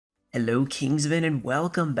Hello Kingsman and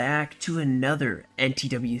welcome back to another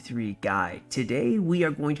NTW3 guide. Today we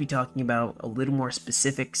are going to be talking about a little more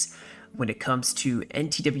specifics when it comes to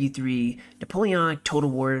NTW3 Napoleonic Total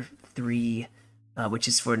War 3, which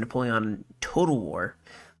is for Napoleon Total War.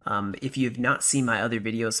 If you have not seen my other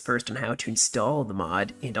videos, first on how to install the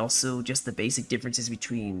mod, and also just the basic differences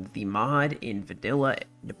between the mod in vanilla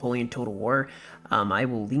Napoleon Total War, I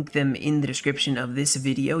will link them in the description of this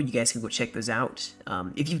video. You guys can go check those out.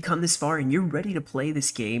 If you've come this far and you're ready to play this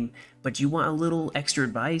game, but you want a little extra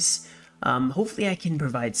advice, hopefully I can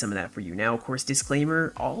provide some of that for you. Now, of course,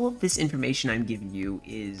 disclaimer, all of this information I'm giving you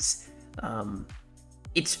is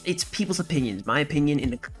it's people's opinions. My opinion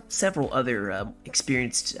and several other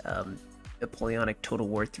experienced Napoleonic Total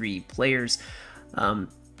War 3 players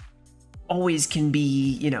always can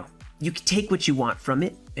be, you can take what you want from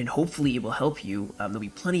it, and hopefully it will help you. There'll be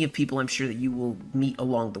plenty of people I'm sure that you will meet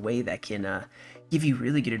along the way that can give you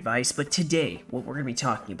really good advice. But today, what we're going to be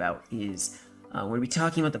talking about is we're going to be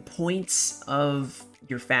talking about the points of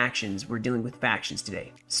your factions. We're dealing with factions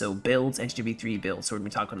today. So builds, NTW3 builds. So we're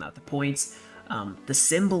going to be talking about the points, the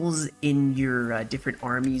symbols in your different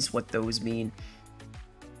armies, what those mean.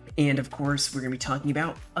 And of course, we're going to be talking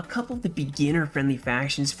about a couple of the beginner-friendly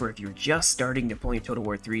factions for if you're just starting Napoleon Total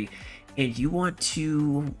War 3 and you want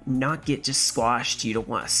to not get just squashed, you don't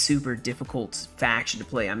want a super difficult faction to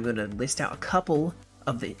play. I'm going to list out a couple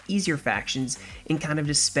of the easier factions and kind of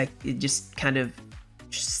just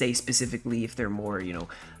say specifically if they're more,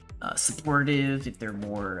 supportive, if they're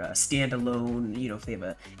more standalone, if they have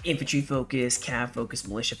a infantry focus, cav focus,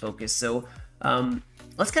 militia focus. So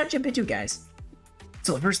let's kind of jump into it, guys.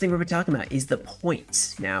 So the first thing we're going to be talking about is the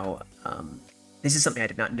points. Now, this is something I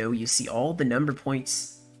did not know. You see all the number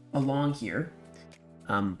points along here.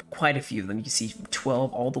 Quite a few of them. You can see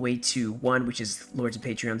 12 all the way to 1, which is Lords and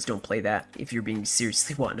Patreons. Don't play that if you're being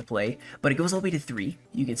seriously wanting to play. But it goes all the way to 3,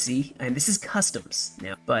 you can see. And this is customs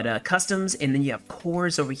now. But customs, and then you have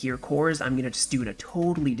cores over here. Cores, I'm going to just do in a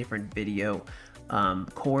totally different video.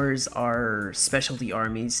 Corps are specialty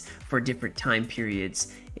armies for different time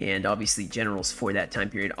periods, and obviously generals for that time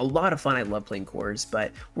period. A lot of fun. I love playing corps,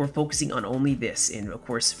 but we're focusing on only this. And of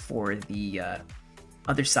course, for the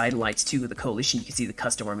other satellites too, the coalition, you can see the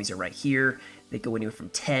custom armies are right here. They go anywhere from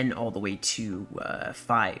 10 all the way to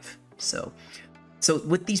 5. So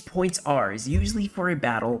what these points are is usually for a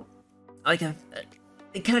battle,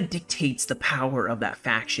 it kind of dictates the power of that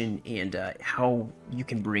faction and how you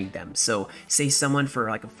can bring them. So say someone for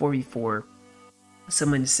like a 4v4,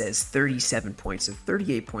 someone says 37 points or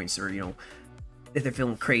 38 points, or if they're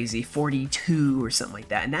feeling crazy, 42 or something like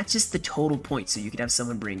that. And that's just the total points. So you could have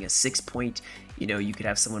someone bring a 6 point, you could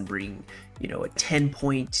have someone bring, a 10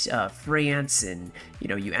 point France, and,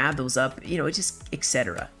 you add those up, it just,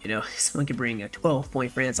 etc. Someone could bring a 12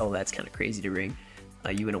 point France. All that's kind of crazy to bring.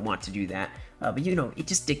 You wouldn't want to do that. But it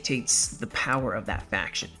just dictates the power of that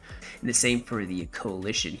faction. And the same for the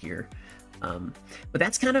coalition here. But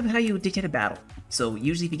that's kind of how you dictate a battle. So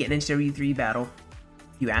usually if you get an NTW3 battle,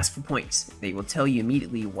 you ask for points. They will tell you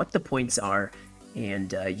immediately what the points are,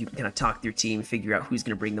 and you can kind of talk to your team, figure out who's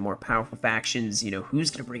going to bring the more powerful factions,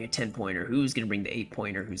 who's going to bring a 10-pointer, who's going to bring the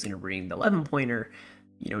 8-pointer, who's going to bring the 11-pointer,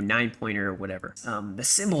 9-pointer, or whatever. The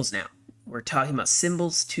symbols now. We're talking about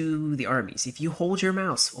symbols to the armies. If you hold your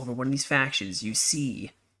mouse over one of these factions, you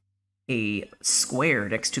see a square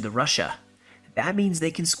next to the Russia. That means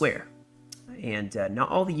they can square. And not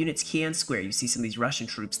all the units can square. You see some of these Russian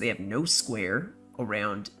troops, they have no square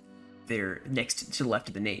around their next to the left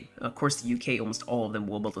of the name. Of course, the UK, almost all of them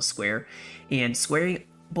will build a square. And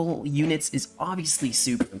squareable units is obviously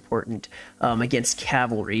super important against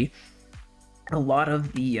cavalry. A lot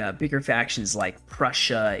of the bigger factions like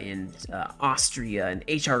Prussia and Austria and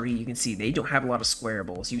HRE, you can see they don't have a lot of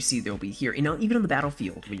squareables. You see they'll be here. Even on the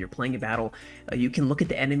battlefield, when you're playing a battle, you can look at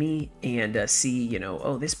the enemy and see,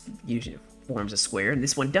 oh, this usually forms a square and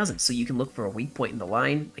this one doesn't. So you can look for a weak point in the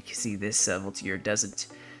line. Like you see this Voltaire doesn't,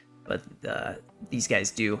 but these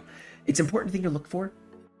guys do. It's an important thing to look for.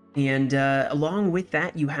 And along with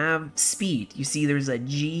that, you have speed. You see there's a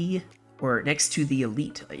G, or next to the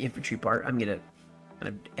elite infantry part. I'm gonna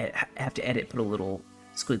kind of have to put a little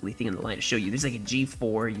squiggly thing in the line to show you. There's like a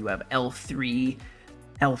G4, you have L3,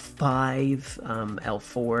 L5,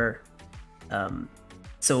 L4.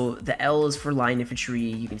 So the L is for line infantry,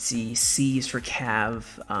 you can see C is for cav,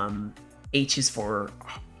 H is for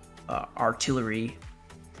artillery,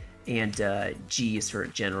 and G is for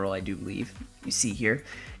general, I do believe. You see here,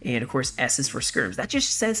 and of course S is for skirms. That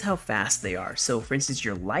just says how fast they are. So for instance,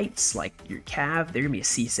 your lights, like your cav, they're gonna be a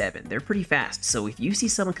C7. They're pretty fast. So if you see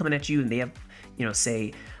someone coming at you and they have,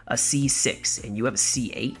 say a C6 and you have a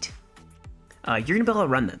C8, you're gonna be able to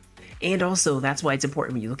run them. And also, that's why it's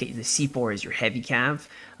important when you look at the C4 as your heavy cav.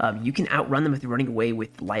 You can outrun them if you're running away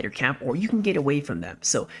with lighter cav, or you can get away from them.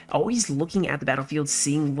 So always looking at the battlefield,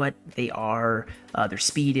 seeing what they are, their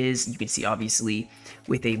speed is. You can see, obviously,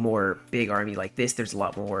 with a more big army like this, there's a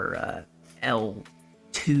lot more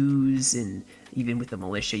L2s, and even with the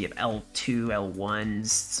militia, you have L2, L1s.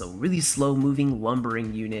 So really slow-moving,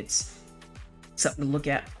 lumbering units. Something to look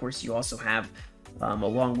at. Of course, you also have,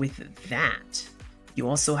 along with that, you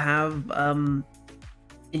also have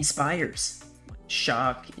Inspires.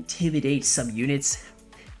 Shock, intimidate some units.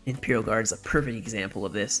 Imperial Guard is a perfect example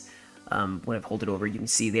of this. When I've hold it over, you can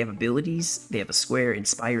see they have abilities. They have a square,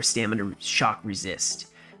 Inspire, Stamina, Shock, Resist.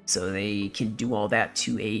 So they can do all that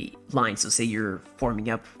to a line. So say you're forming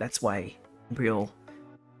up, that's why Imperial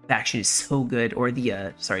faction is so good, or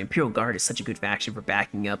the, Imperial Guard is such a good faction for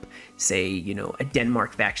backing up, say, you know, a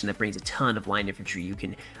Denmark faction that brings a ton of line infantry. You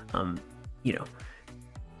can, you know,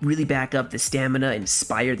 really back up the stamina,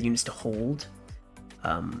 inspire the units to hold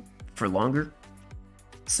for longer.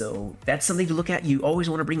 So that's something to look at. You always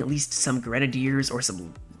want to bring at least some grenadiers or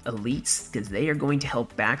some elites, because they are going to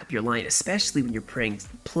help back up your line, especially when you're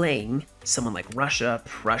playing someone like Russia,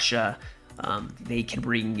 Prussia. They can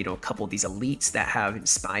bring, you know, a couple of these elites that have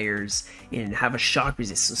inspires and have a shock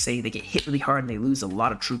resist. So say they get hit really hard and they lose a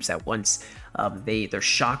lot of troops at once. Their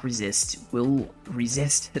shock resist will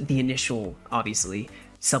resist the initial, obviously,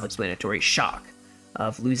 self-explanatory shock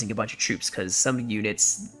of losing a bunch of troops, because some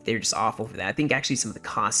units, they're just off over that. I think actually some of the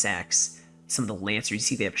Cossacks, some of the Lancers, you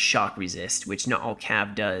see they have shock resist, which not all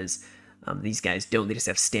cav does. These guys don't, they just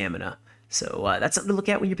have stamina. So that's something to look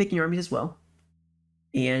at when you're picking your armies as well.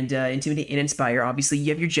 And intimidate and inspire. Obviously, you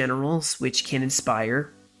have your generals, which can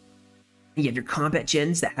inspire. You have your combat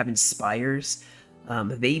gens that have inspires.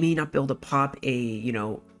 They may not be able to pop a, you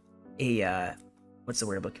know, a what's the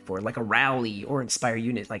word I'm looking for? Like a rally or inspire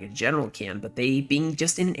unit like a general can, but they being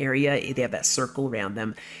just in an area, they have that circle around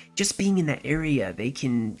them. Just being in that area, they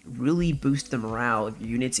can really boost the morale of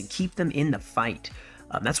your units and keep them in the fight.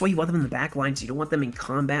 That's why you want them in the back lines. You don't want them in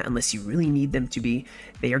combat unless you really need them to be.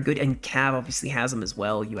 They are good, and Cav obviously has them as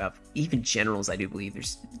well. You have even generals, I do believe.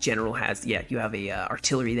 There's general has, yeah, you have a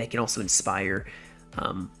artillery that can also inspire.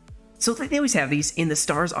 So they always have these. And the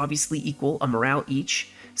stars obviously equal a morale each.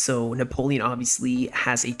 So Napoleon obviously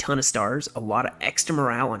has a ton of stars, a lot of extra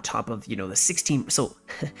morale on top of, you know, the 16. So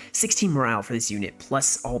 16 morale for this unit,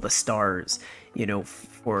 plus all the stars, you know,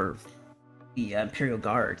 for the Imperial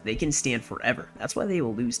Guard. They can stand forever. That's why they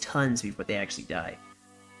will lose tons before they actually die.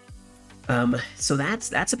 So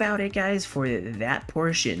that's about it, guys, for that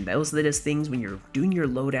portion. Those are those things when you're doing your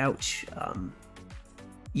loadout.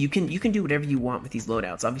 You can do whatever you want with these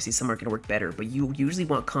loadouts. Obviously, some are going to work better, but you usually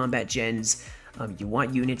want combat gens. You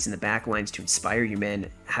want units in the back lines to inspire your men,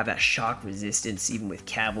 have that shock resistance, even with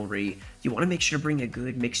cavalry. You want to make sure to bring a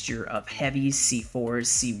good mixture of heavies,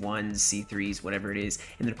 C4s, C1s, C3s, whatever it is.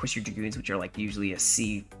 And then, of course, your dragoons, which are like usually a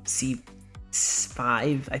C5,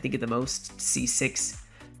 I think at the most, C6.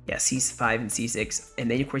 Yeah, C5 and C6. And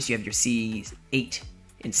then, of course, you have your C8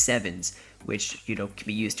 and 7s, which, you know, can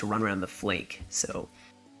be used to run around the flank. So,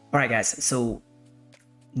 all right, guys. So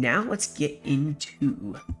now let's get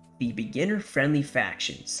into the beginner-friendly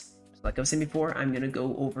factions. So like I was saying before, I'm going to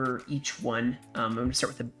go over each one. I'm going to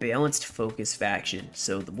start with the balanced focus faction.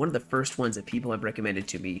 So one of the first ones that people have recommended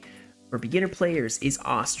to me for beginner players is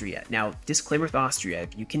Austria. Now, disclaimer with Austria,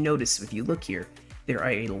 if you can notice, if you look here, there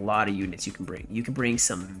are a lot of units you can bring. You can bring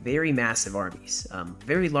some very massive armies,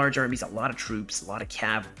 very large armies, a lot of troops, a lot of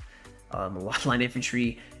cav, a lot of line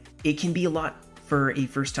infantry. It can be a lot for a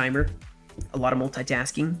first-timer, a lot of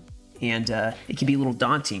multitasking, and it can be a little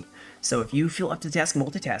daunting. So if you feel up to the task of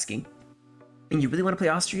multitasking, and you really want to play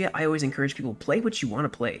Austria, I always encourage people, play what you want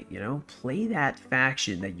to play, you know? Play that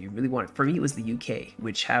faction that you really want. For me, it was the UK,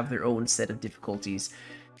 which have their own set of difficulties.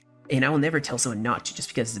 And I will never tell someone not to just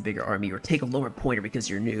because it's a bigger army, or take a lower pointer because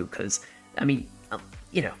you're new, because, I mean,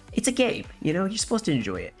 you know, it's a game, you know? You're supposed to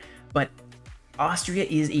enjoy it. But Austria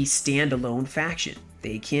is a standalone faction.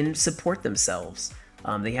 They can support themselves.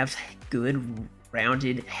 They have good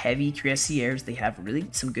rounded, heavy cuirassiers. They have really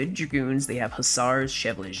some good dragoons. They have hussars,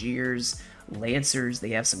 chevaliers, lancers. They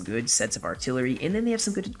have some good sets of artillery, and then they have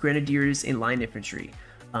some good grenadiers and line infantry.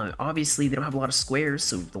 Obviously, they don't have a lot of squares,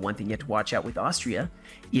 so the one thing you have to watch out with Austria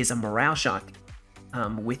is a morale shock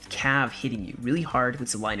with cav hitting you really hard with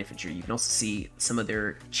some line infantry. You can also see some of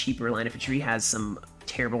their cheaper line infantry has some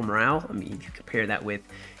terrible morale. I mean, if you compare that with,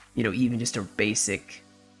 you know, even just a basic,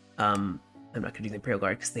 I'm not going to do the Imperial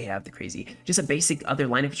Guard because they have the crazy, just a basic other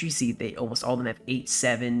line infantry. See, they almost all of them have 8,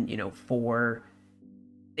 7, you know, 4.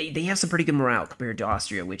 they have some pretty good morale compared to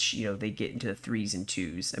Austria, which, you know, they get into the 3s and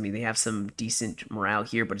 2s. I mean, they have some decent morale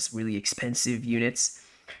here, but it's really expensive units.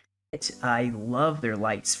 I love their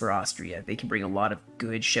lights for Austria. They can bring a lot of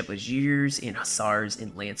good Chevaliers and Hussars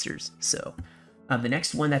and Lancers. So the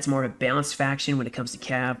next one that's more of a balanced faction when it comes to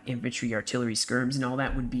cav, infantry, artillery, skirms, and all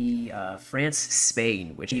that would be France,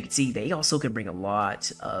 Spain, which you can see they also could bring a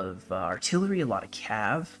lot of artillery, a lot of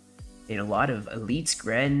cav, and a lot of elites,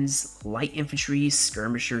 Grens, light infantry,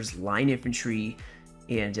 skirmishers, line infantry,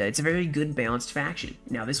 and it's a very good balanced faction.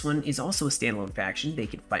 Now this one is also a standalone faction. They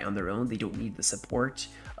can fight on their own. They don't need the support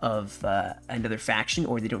of another faction,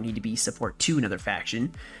 or they don't need to be support to another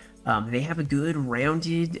faction. They have a good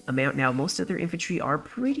rounded amount. Now most of their infantry are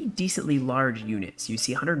pretty decently large units. You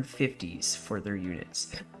see 150s for their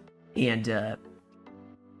units, and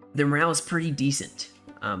their morale is pretty decent.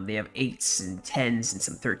 They have 8s and 10s and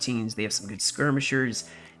some 13s. They have some good skirmishers.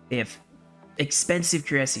 They have expensive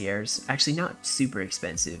cuirassiers. Actually, not super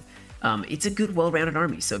expensive. It's a good, well-rounded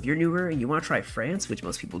army. So if you're newer and you want to try France, which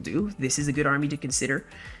most people do, this is a good army to consider.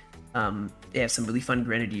 They have some really fun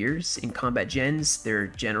grenadiers in combat gens. Their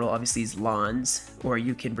general obviously is Lons, or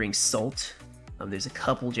you can bring Salt. There's a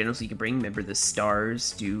couple generals you can bring. Remember, the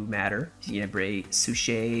stars do matter. You can bring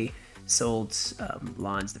Suchet, Salt,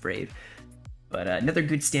 Lons the Brave. But another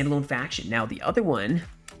good standalone faction. Now, the other one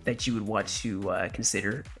that you would want to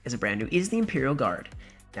consider as a brand new is the Imperial Guard.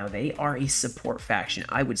 Now, they are a support faction,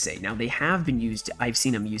 I would say. Now, they have been used, I've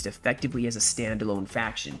seen them used effectively as a standalone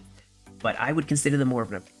faction, but I would consider them more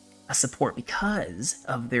of a support because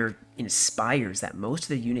of their inspires that most of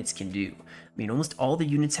the units can do. I mean, almost all the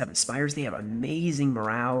units have inspires. They have amazing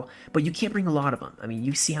morale, but you can't bring a lot of them. I mean,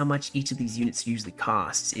 you see how much each of these units usually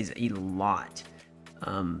costs is a lot.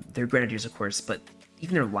 They're grenadiers, of course, but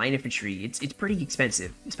even their line infantry, it's pretty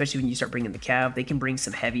expensive, especially when you start bringing the cav. They can bring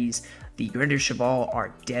some heavies. The Grenadier Cheval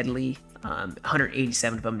are deadly.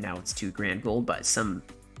 187 of them. Now it's 2 grand gold, but some,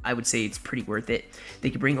 I would say it's pretty worth it. They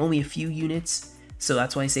can bring only a few units, so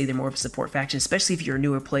that's why I say they're more of a support faction, especially if you're a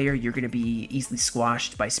newer player. You're going to be easily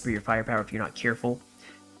squashed by superior firepower if you're not careful.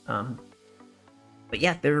 But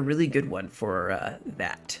yeah, they're a really good one for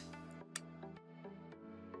that.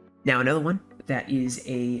 Now, another one that is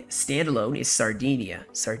a standalone is Sardinia.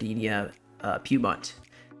 Sardinia Piedmont.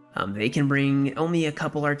 They can bring only a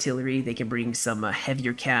couple artillery. They can bring some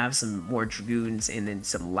heavier cav, some more dragoons, and then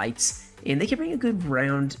some lights. And they can bring a good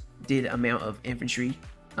rounded amount of infantry.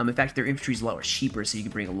 In fact, their infantry is a lot cheaper, so you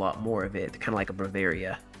can bring a lot more of it, kind of like a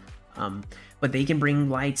Bavaria. But they can bring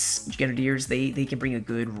lights, grenadiers. They can bring a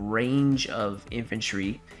good range of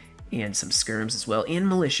infantry and some skirms as well, and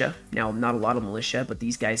militia. Now, not a lot of militia, but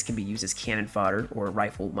these guys can be used as cannon fodder or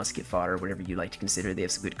rifle musket fodder, whatever you like to consider. They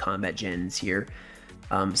have some good combat gens here.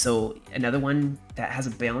 So another one that has a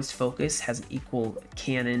balanced focus, has an equal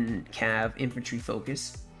cannon, cav, infantry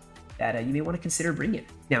focus that you may want to consider bringing.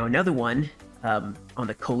 Now, another one on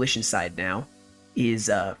the coalition side now is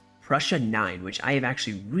Prussia 9, which I have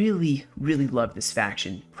actually really loved this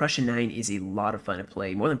faction. Prussia 9 is a lot of fun to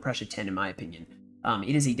play, more than Prussia 10 in my opinion.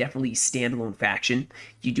 It is a definitely standalone faction.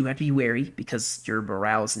 You do have to be wary because your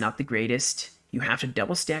morale is not the greatest. You have to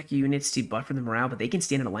double stack units to buffer the morale, but they can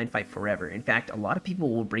stand in a line fight forever. In fact, a lot of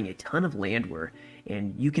people will bring a ton of land war,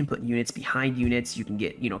 and you can put units behind units. You can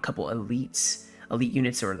get, you know, a couple elite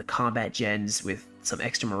units or the combat gens with some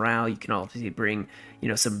extra morale. You can obviously bring, you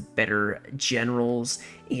know, some better generals,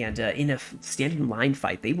 and in a standing line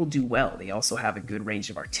fight, they will do well. They also have a good range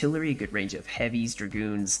of artillery, a good range of heavies,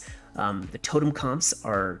 dragoons. The totem comps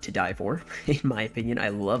are to die for, in my opinion. I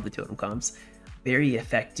love the totem comps. Very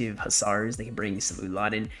effective hussars. They can bring some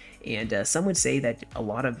Ulanen, and some would say that a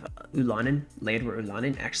lot of Ulanen, Landwehr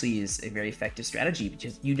Ulanen, actually is a very effective strategy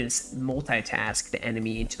because you just multitask the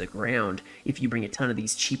enemy into the ground if you bring a ton of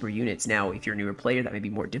these cheaper units. Now, if you're a newer player, that may be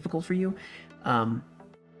more difficult for you.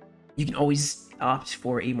 You can always opt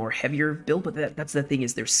for a more heavier build, but that's the thing,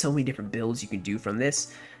 is there's so many different builds you can do from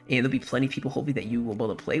this, and there'll be plenty of people hopefully that you will be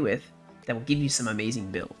able to play with that will give you some amazing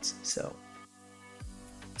builds. So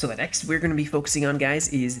the next we're going to be focusing on, guys,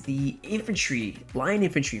 is the infantry, line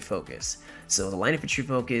infantry focus. So the line infantry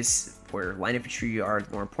focus, where line infantry are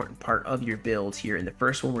the more important part of your build here. And the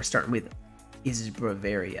first one we're starting with is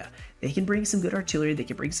Bavaria. They can bring some good artillery. They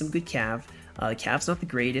can bring some good cav. The cav's not the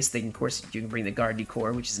greatest. They can, of course, you can bring the Garde du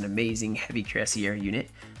Corps, which is an amazing heavy cuirassier unit.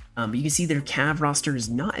 But you can see their cav roster is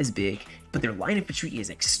not as big, but their line infantry is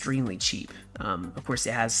extremely cheap. Of course,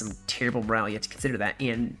 it has some terrible morale. You have to consider that,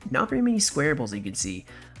 and not very many squarables you can see.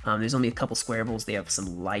 There's only a couple squarables. They have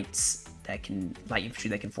some light infantry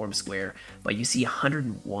that can form a square, but you see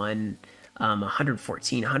 101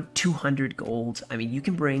 114, 200 gold. I mean, you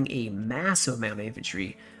can bring a massive amount of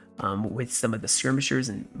infantry with some of the skirmishers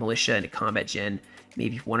and militia and a combat gen,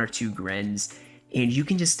 maybe 1 or 2 Grens. And you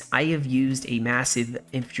can just, I have used a massive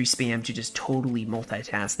infantry spam to just totally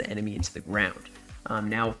multitask the enemy into the ground.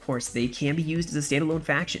 Now, of course, they can be used as a standalone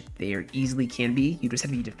faction. They are easily can be. You just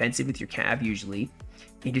have to be defensive with your cav usually.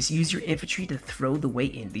 And just use your infantry to throw the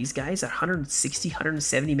weight in. These guys are 160,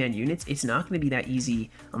 170 man units. It's not going to be that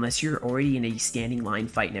easy unless you're already in a standing line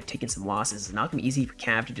fight and have taken some losses. It's not going to be easy for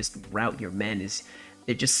cav to just rout your men.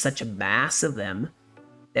 They're just such a mass of them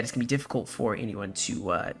that it's going to be difficult for anyone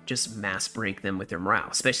to just mass break them with their morale,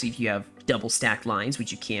 especially if you have double stacked lines,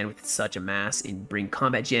 which you can with such a mass, and bring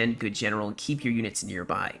combat gen, good general, and keep your units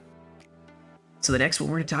nearby. So the next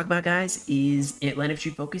one we're going to talk about, guys, is line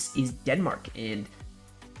infantry focus is Denmark, and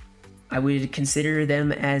I would consider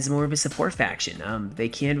them as more of a support faction. They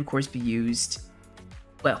can, of course, be used,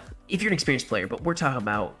 well, if you're an experienced player, but we're talking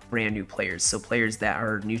about brand new players, so players that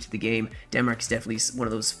are new to the game. Denmark is definitely one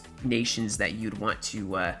of those nations that you'd want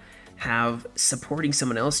to have supporting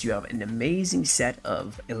someone else. You have an amazing set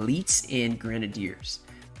of elites and grenadiers.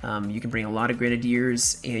 You can bring a lot of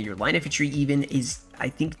grenadiers, and your line infantry even is, I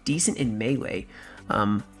think, decent in melee.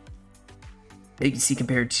 You can see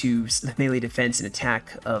compared to the melee defense and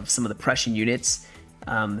attack of some of the Prussian units,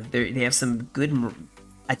 they have some good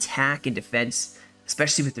attack and defense,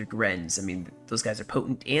 especially with their Grens. I mean, those guys are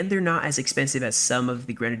potent, and they're not as expensive as some of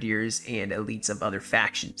the grenadiers and elites of other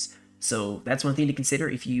factions. So that's one thing to consider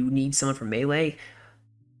if you need someone for melee,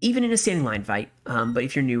 even in a standing line fight. But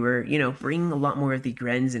if you're newer, you know, bring a lot more of the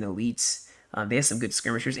Grens and elites. They have some good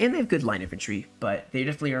skirmishers, and they have good line infantry, but they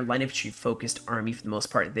definitely are line infantry focused army for the most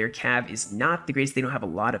part. Their cav is not the greatest. They don't have a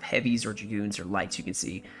lot of heavies or dragoons or lights, you can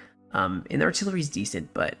see. And their artillery is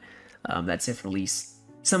decent, but that's definitely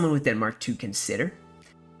someone with Denmark to consider.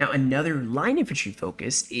 Now, another line infantry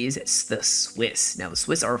focus is the Swiss. Now, the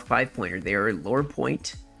Swiss are a 5-pointer. They are a lower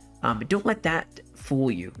point, but don't let that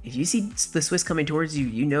fool you. If you see the Swiss coming towards you,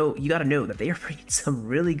 you got to know that they are bringing some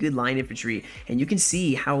really good line infantry, and you can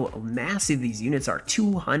see how massive these units are.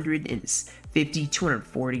 250,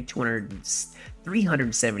 240, 200,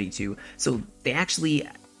 372. So they actually,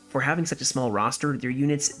 for having such a small roster, their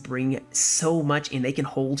units bring so much, and they can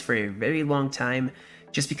hold for a very long time.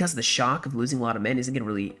 Just because the shock of losing a lot of men isn't going to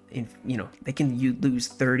really, you know, they can lose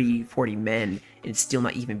 30, 40 men and still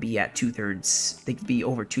not even be at 2/3. They could be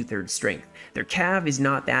over 2/3 strength. Their cav is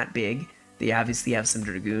not that big. They obviously have some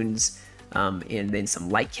dragoons and then some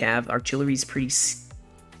light cav. Artillery is pretty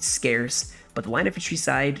scarce, but the line infantry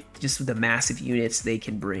side, just with the massive units they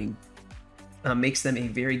can bring, makes them a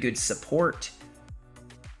very good support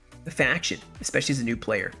faction, especially as a new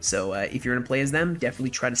player. So if you're going to play as them, definitely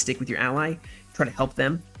try to stick with your ally. Try to help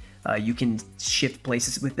them. You can shift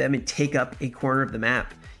places with them and take up a corner of the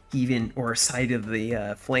map, even, or a side of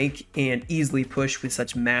the flank, and easily push with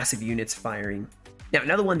such massive units firing. Now,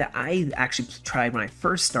 another one that I actually tried when I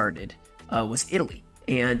first started was Italy,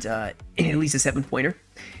 and Italy's a 7-pointer,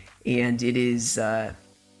 and it is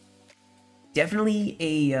definitely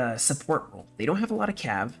a support role. They don't have a lot of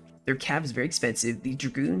cav. Their cav is very expensive. The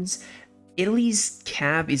dragoons, Italy's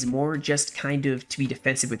cav is more just kind of to be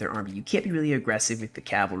defensive with their army. You can't be really aggressive with the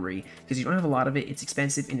cavalry because you don't have a lot of it. It's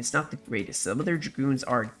expensive and it's not the greatest. Some of their dragoons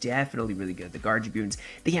are definitely really good. The guard dragoons,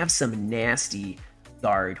 they have some nasty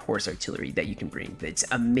guard horse artillery that you can bring. That's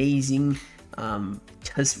amazing.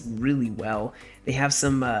 Does really well. They have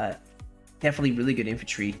some definitely really good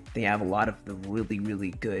infantry. They have a lot of the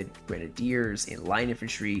really good grenadiers and line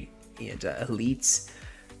infantry and elites.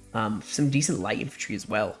 Some decent light infantry as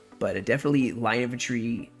well. But definitely line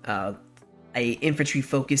infantry, a infantry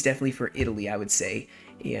focus definitely for Italy, I would say.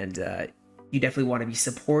 And you definitely want to be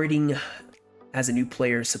supporting, as a new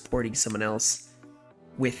player, supporting someone else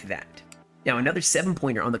with that. Now, another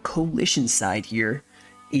 7-pointer on the coalition side here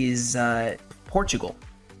is Portugal.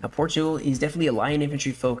 Now, Portugal is definitely a line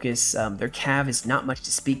infantry focus. Their cav is not much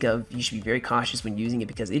to speak of. You should be very cautious when using it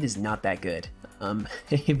because it is not that good.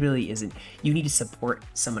 It really isn't. You need to support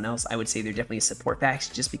someone else. I would say they're definitely a support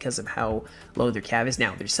faction just because of how low their cav is.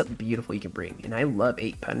 Now, there's something beautiful you can bring, and I love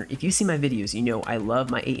 8-pounder. If you see my videos, you know I love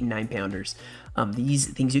my 8 and 9-pounders. These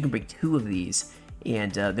things, you can bring 2 of these,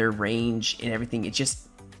 and their range and everything,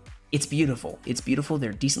 it's beautiful. It's beautiful.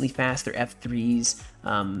 They're decently fast. They're F3s.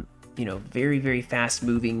 You know, very fast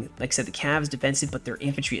moving. Like I said, the cav is defensive, but their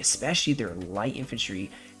infantry, especially their light infantry,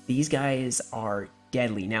 these guys are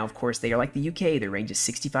deadly. Now, of course, they are like the UK. Their range is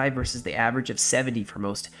 65 versus the average of 70 for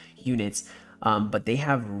most units. But they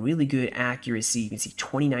have really good accuracy. You can see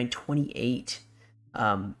 29, 28.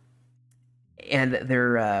 And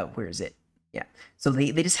they're, where is it? Yeah. So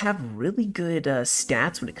they just have really good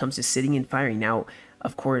stats when it comes to sitting and firing. Now,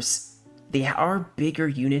 of course, they are bigger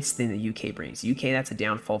units than the UK brings. UK, that's a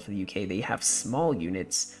downfall for the UK. They have small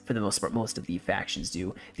units for the most part. Most of the factions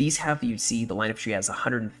do. These have, you see, the line of tree has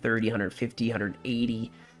 130, 150,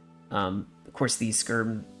 180. Of course, these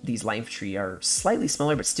line infantry are slightly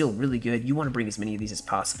smaller, but still really good. You want to bring as many of these as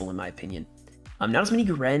possible, in my opinion. Not as many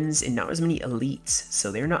Grens and not as many elites,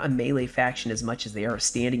 so they're not a melee faction as much as they are a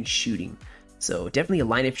standing shooting. So definitely a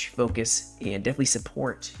line infantry focus and definitely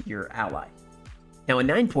support your ally. Now a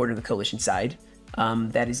 9-pointer on the coalition side,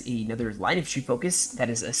 that is another line infantry focus. That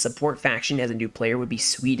is a support faction as a new player would be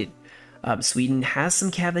Sweden. Sweden has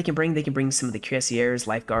some cav they can bring. They can bring some of the cuirassiers,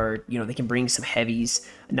 lifeguard. You know, they can bring some heavies.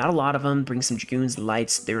 Not a lot of them. Bring some dragoons and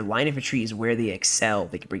lights. Their line infantry is where they excel.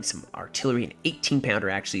 They can bring some artillery. An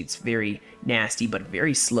 18-pounder actually. It's very nasty but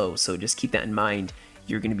very slow. So just keep that in mind.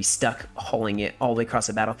 You're going to be stuck hauling it all the way across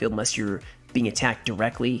the battlefield unless you're being attacked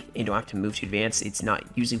directly and don't have to move to advance. It's not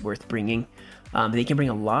usually worth bringing. They can bring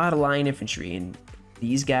a lot of line infantry, and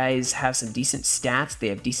these guys have some decent stats. They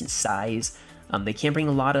have decent size. They can bring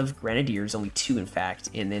a lot of grenadiers, only 2 in fact,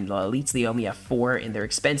 and then the elites, they only have 4 and they're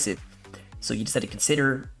expensive. So you just have to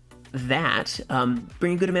consider that.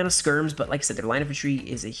 Bring a good amount of skirms, but like I said, their line infantry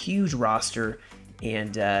is a huge roster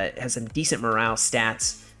and has some decent morale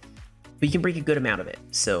stats, but you can bring a good amount of it.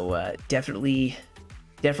 So definitely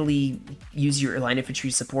use your line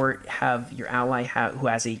infantry support. Have your ally who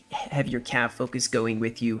has a heavier cav focus going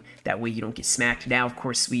with you. That way you don't get smacked. Now, of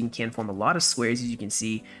course, Sweden can form a lot of squares, as you can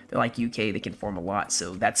see. They're like UK, they can form a lot.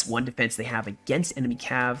 So that's one defense they have against enemy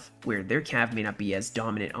cav, where their cav may not be as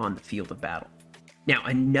dominant on the field of battle. Now,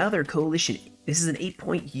 another coalition. This is an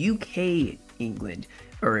 8-point UK England,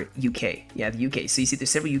 or UK. Yeah, the UK. So you see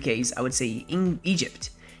there's several UKs. I would say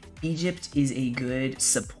Egypt. Egypt is a good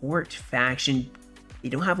support faction. They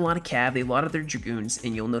don't have a lot of cav, they have a lot of their dragoons,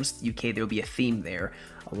 and you'll notice the UK, there will be a theme there.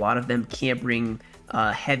 A lot of them can't bring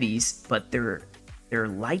heavies, but their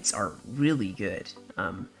lights are really good.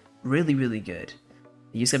 Really, really good.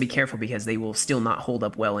 You just gotta be careful because they will still not hold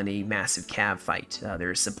up well in a massive cav fight. They're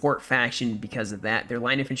a support faction because of that. Their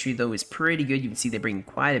line infantry, though, is pretty good. You can see they bring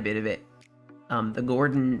quite a bit of it. The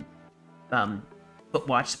Gordon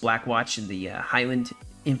Footwatch, Blackwatch, and the Highland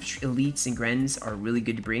infantry elites and Grens are really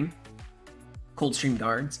good to bring. Coldstream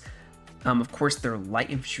Guards. Of course, their light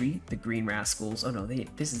infantry, the Green Rascals. Oh no,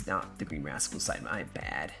 this is not the Green Rascals side. I'm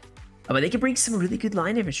bad. But they can bring some really good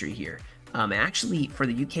line infantry here. Actually, for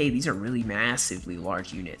the UK, these are really massively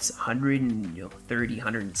large units. 130,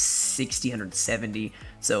 160, 170.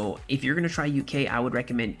 So if you're going to try UK, I would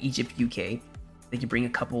recommend Egypt UK. They can bring a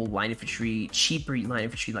couple line infantry, cheaper line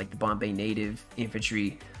infantry like the Bombay Native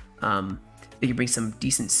infantry. They can bring some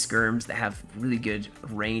decent skirms that have really good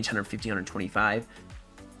range, 150, 125.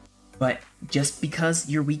 But just because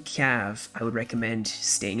you're weak cav, I would recommend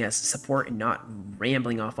staying as support and not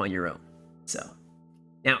rambling off on your own. So,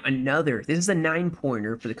 now this is a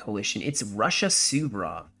 9-pointer for the coalition. It's Russia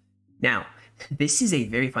Suvorov. Now, this is a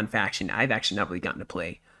very fun faction. I've actually not really gotten to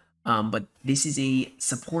play. But this is a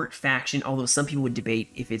support faction, although some people would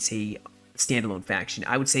debate if it's a standalone faction.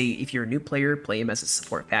 I would say if you're a new player, play him as a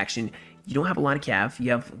support faction. You don't have a lot of cav.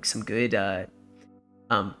 You have some good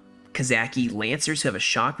Kazaki Lancers who have a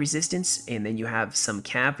shock resistance, and then you have some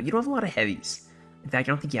cav, but you don't have a lot of heavies. In fact,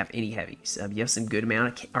 I don't think you have any heavies. You have some good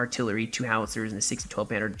amount of artillery, 2 howitzers, and a 6 and 12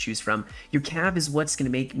 pounder to choose from. Your cav is what's going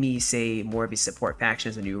to make me say more of a support faction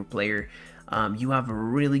as a newer player. You have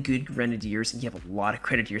really good grenadiers, and you have a lot of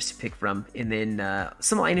grenadiers to pick from, and then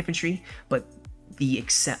some light infantry, but the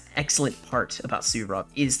excellent part about Suvorov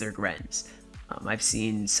is their Grens. I've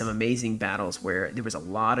seen some amazing battles where there was a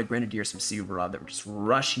lot of grenadiers from Suvorov that were just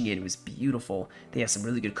rushing in. It was beautiful. They have some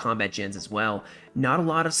really good combat gens as well. Not a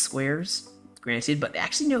lot of squares, granted, but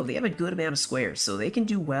actually no, they have a good amount of squares, so they can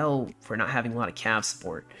do well for not having a lot of cav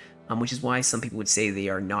support, which is why some people would say they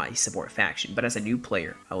are not a support faction. But as a new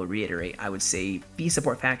player, I will reiterate, I would say be a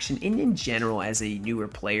support faction, and in general, as a newer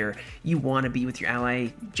player, you want to be with your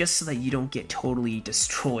ally just so that you don't get totally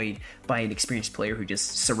destroyed by an experienced player who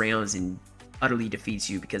just surrounds and utterly defeats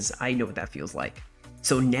you, because I know what that feels like.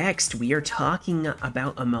 So next, we are talking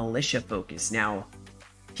about a militia focus. Now,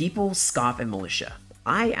 people scoff at militia.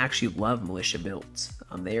 I actually love militia builds.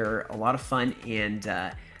 They're a lot of fun, and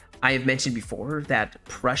I have mentioned before that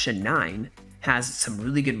Prussia 9 has some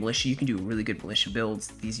really good militia. You can do really good militia builds.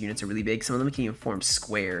 These units are really big. Some of them can even form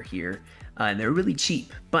square here, and they're really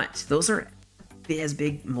cheap, but those are as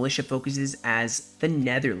big militia focuses as the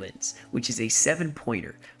Netherlands, which is a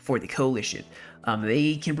 7-pointer for the coalition.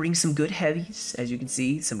 They can bring some good heavies, as you can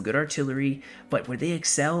see, some good artillery, but where they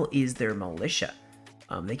excel is their militia.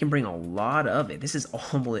 They can bring a lot of it. This is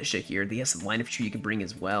all militia here. They have some line infantry you can bring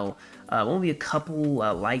as well. Only a couple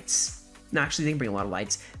lights. No, actually, they can bring a lot of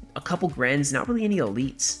lights. A couple Grens, not really any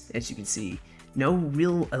elites, as you can see. No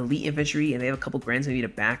real elite infantry, and they have a couple Grens maybe to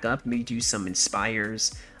back up, maybe do some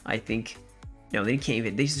Inspires, I think. No, they can't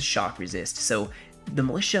even, they just shock resist. So the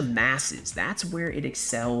militia masses, that's where it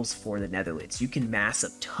excels for the Netherlands. You can mass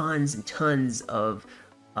up tons and tons of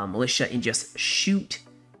militia and just shoot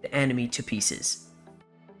the enemy to pieces.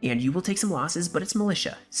 And you will take some losses, but it's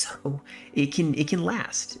militia, so it can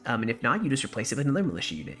last. And if not, you just replace it with another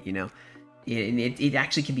militia unit, you know? And it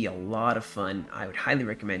actually can be a lot of fun. I would highly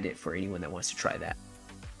recommend it for anyone that wants to try that.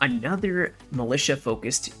 Another militia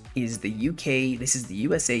focused is the UK. This is the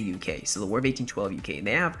USA UK, so the War of 1812 UK. And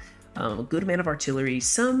they have a good amount of artillery,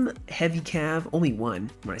 some heavy cav, only one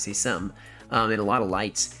when I say some, and a lot of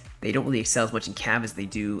lights. They don't really excel as much in cav as they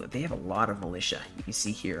do. They have a lot of militia. You can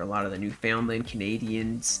see here a lot of the Newfoundland,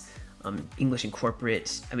 Canadians, English and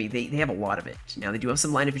corporate. I mean, they have a lot of it. Now, they do have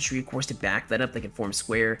some line infantry, of course, to back that up. They can form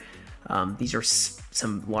square. These are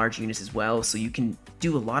some large units as well, so you can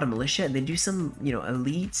do a lot of militia and then do some, you know,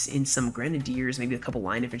 elites and some grenadiers, maybe a couple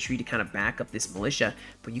line infantry to kind of back up this militia.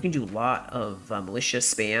 But you can do a lot of militia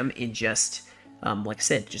spam and just, like I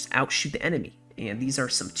said, just outshoot the enemy. And these are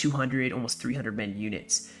some 200, almost 300 men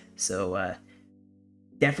units. So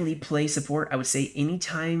definitely play support. I would say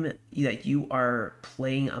anytime that you are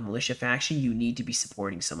playing a militia faction, you need to be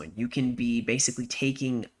supporting someone. You can be basically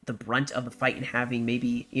taking the brunt of the fight and having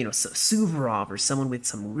maybe, you know, Suvorov or someone with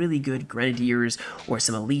some really good grenadiers or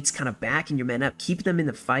some elites kind of backing your men up, keeping them in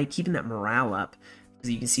the fight, keeping that morale up.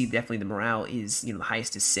 Because you can see definitely the morale is, you know, the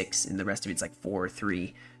highest is 6 and the rest of it's like 4 or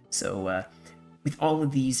 3. So with all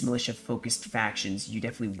of these militia focused factions, you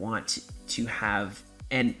definitely want to have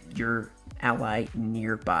your ally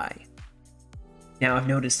nearby. Now, I've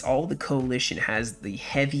noticed all the coalition has the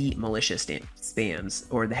heavy militia spams,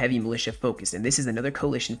 or the heavy militia focus, and this is another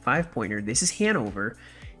coalition 5-pointer. This is Hanover,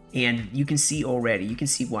 and you can see already, you can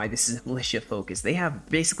see why this is militia focus. They have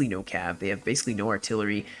basically no cav, they have basically no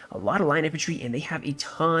artillery, a lot of line infantry, and they have a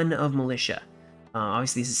ton of militia.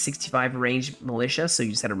 Obviously, this is 65 range militia, so you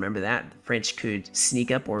just got to remember that. The French could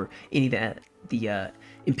sneak up, or any of the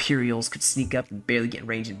Imperials could sneak up and barely get in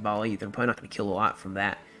range and volley. They're probably not going to kill a lot from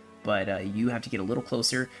that, but you have to get a little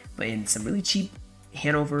closer. But in some really cheap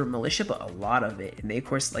Hanover militia, but a lot of it. And they, of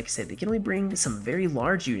course, like I said, they can only bring some very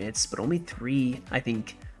large units, but only 3, I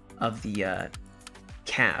think, of the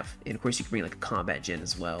cav. And of course, you can bring like a combat gen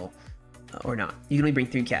as well. Or not. You can only bring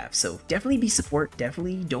 3 cav. So definitely be support.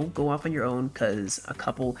 Definitely don't go off on your own, because a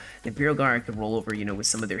couple, the Imperial Guard could roll over, you know, with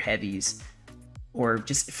some of their heavies. Or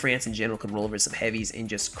just France in general could roll over some heavies and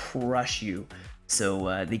just crush you.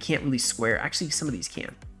 So they can't really square. Actually, some of these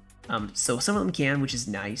can. So some of them can, which is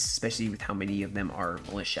nice, especially with how many of them are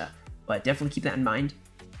militia. But definitely keep that in mind.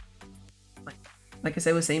 Like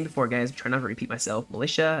I was saying before, guys, I'm trying not to repeat myself.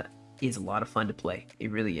 Militia is a lot of fun to play.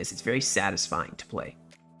 It really is. It's very satisfying to play.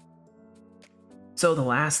 So the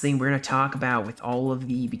last thing we're going to talk about with all of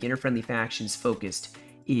the beginner-friendly factions focused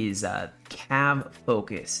is cav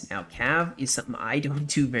focus. Now, cav is something I don't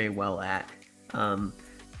do very well at,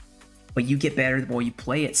 but you get better the more you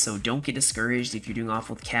play it, so don't get discouraged if you're doing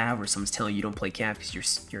awful with cav or someone's telling you don't play cav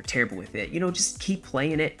because you're terrible with it. You know, just keep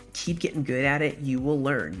playing it, keep getting good at it. You will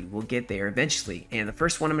learn, you will get there eventually. And the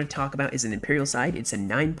first one I'm going to talk about is an Imperial side. It's a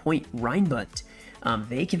 9-point Rheinbund.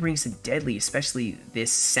 They can bring some deadly, especially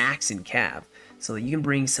this Saxon cav. So you can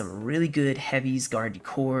bring some really good heavies, Garde du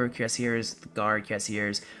Corps, Cuirassiers, Guard,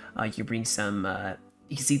 Cuirassiers. You can bring some,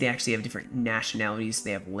 you can see they actually have different nationalities. They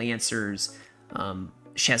have Lancers,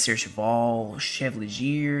 Chasseurs Cheval,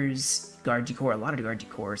 Chevaliers, Garde du Corps, a lot of Garde du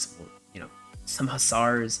Corps, you know, some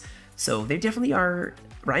Hussars. So they definitely are,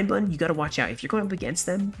 Rheinbund, you got to watch out. If you're going up against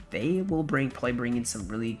them, they will probably bring in some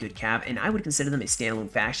really good cav, and I would consider them a standalone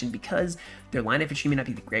faction because their line infantry may not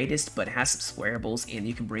be the greatest, but it has some squarables, and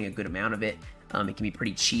you can bring a good amount of it. It can be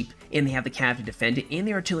pretty cheap, and they have the cav to defend it, and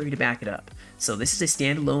the artillery to back it up. So this is a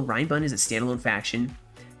standalone, Rheinbund is a standalone faction,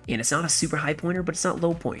 and it's not a super high pointer, but it's not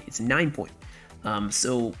low point, it's a 9-point.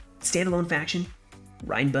 So standalone faction,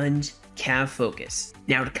 Rheinbund, cav focus.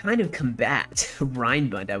 Now, to kind of combat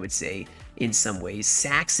Rheinbund, I would say, in some ways,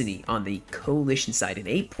 Saxony on the coalition side, an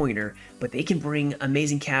 8-pointer, but they can bring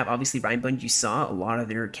amazing cav. Obviously, Rheinbund, you saw a lot of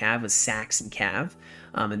their cav was Saxon cav,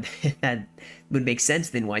 and that would make sense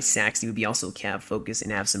then why Saxony would be also cav focus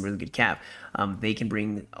and have some really good cav. They can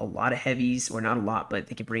bring a lot of heavies, or not a lot, but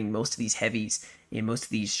they can bring most of these heavies and most of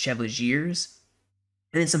these Chevaliers.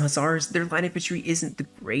 And then some Hussars. Their line infantry isn't the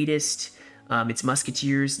greatest. It's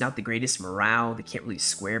Musketeers, not the greatest morale. They can't really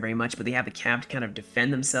square very much, but they have the cav to kind of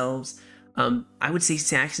defend themselves. I would say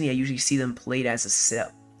Saxony, I usually see them played as a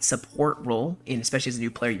support role, and especially as a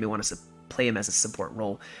new player, you may want to play him as a support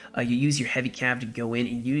role. You use your heavy cav to go in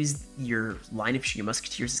and use your line of your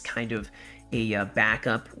musketeers as kind of a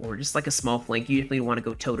backup or just like a small flank. You definitely want to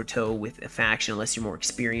go toe-to-toe with a faction unless you're more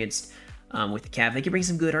experienced with the cav. They can bring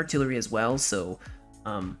some good artillery as well, so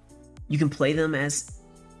you can play them as...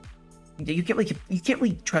 You can't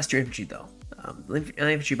really trust your infantry, though.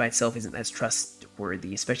 Infantry by itself isn't as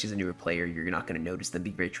trustworthy, especially as a newer player. You're not going to notice them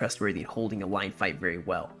being very trustworthy and holding a line fight very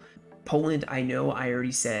well. Poland, I know I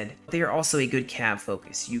already said, they are also a good cav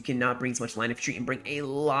focus. You cannot bring as much line infantry and bring a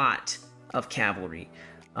lot of cavalry.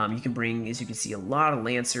 You can bring, as you can see, a lot of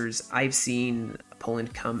lancers. I've seen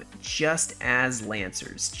Poland come just as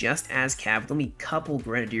lancers, just as cav. Only a couple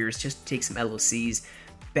grenadiers just to take some LOCs,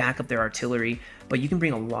 back up their artillery, but you can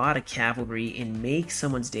bring a lot of cavalry and make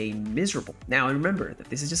someone's day miserable. Now, remember that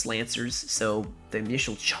this is just lancers, so the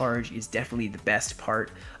initial charge is definitely the best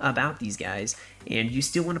part about these guys, and you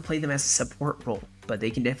still want to play them as a support role, but they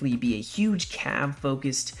can definitely be a huge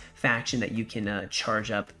cav-focused faction that you can charge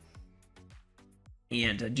up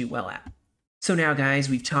and do well at. So now, guys,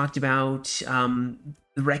 we've talked about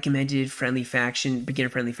the recommended friendly faction,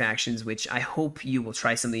 beginner-friendly factions, which I hope you will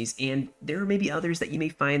try some of these, and there may be others that you may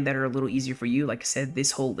find that are a little easier for you. Like I said,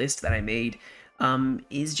 this whole list that I made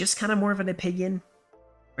is just kind of more of an opinion.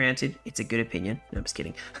 Granted, it's a good opinion. No, I'm just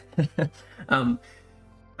kidding.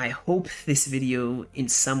 I hope this video in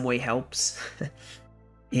some way helps.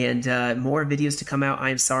 And more videos to come out.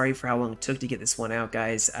 I'm sorry for how long it took to get this one out,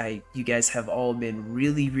 guys. You guys have all been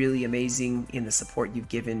really, really amazing in the support you've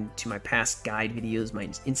given to my past guide videos, my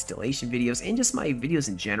installation videos, and just my videos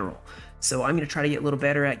in general. So I'm going to try to get a little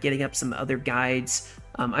better at getting up some other guides.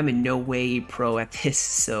 I'm in no way pro at this,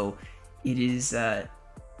 so it is...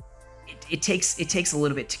 It takes a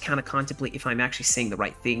little bit to kind of contemplate if I'm actually saying the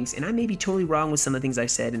right things, and I may be totally wrong with some of the things I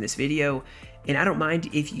said in this video, and I don't mind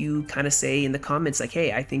if you kind of say in the comments like,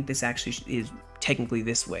 hey, I think this actually is technically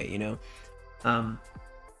this way, you know.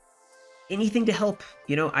 Anything to help,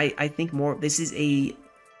 you know. I think more, this is a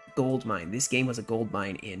gold mine. This game was a gold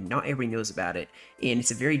mine, and not everybody knows about it, and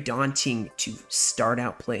it's a very daunting to start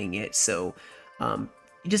out playing it, so you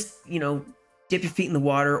just, you know, dip your feet in the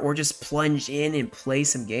water or just plunge in and play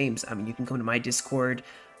some games. I mean, you can come to my Discord.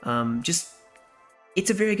 It's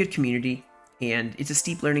a very good community, and it's a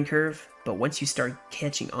steep learning curve, but once you start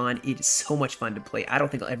catching on, it is so much fun to play. I don't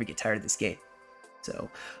think I'll ever get tired of this game. So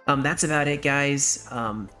that's about it, guys.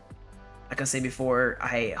 Like I said before,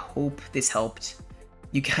 I hope this helped.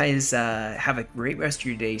 You guys have a great rest of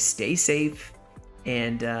your day. Stay safe,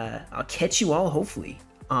 and I'll catch you all, hopefully,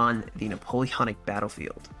 on the Napoleonic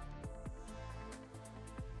battlefield.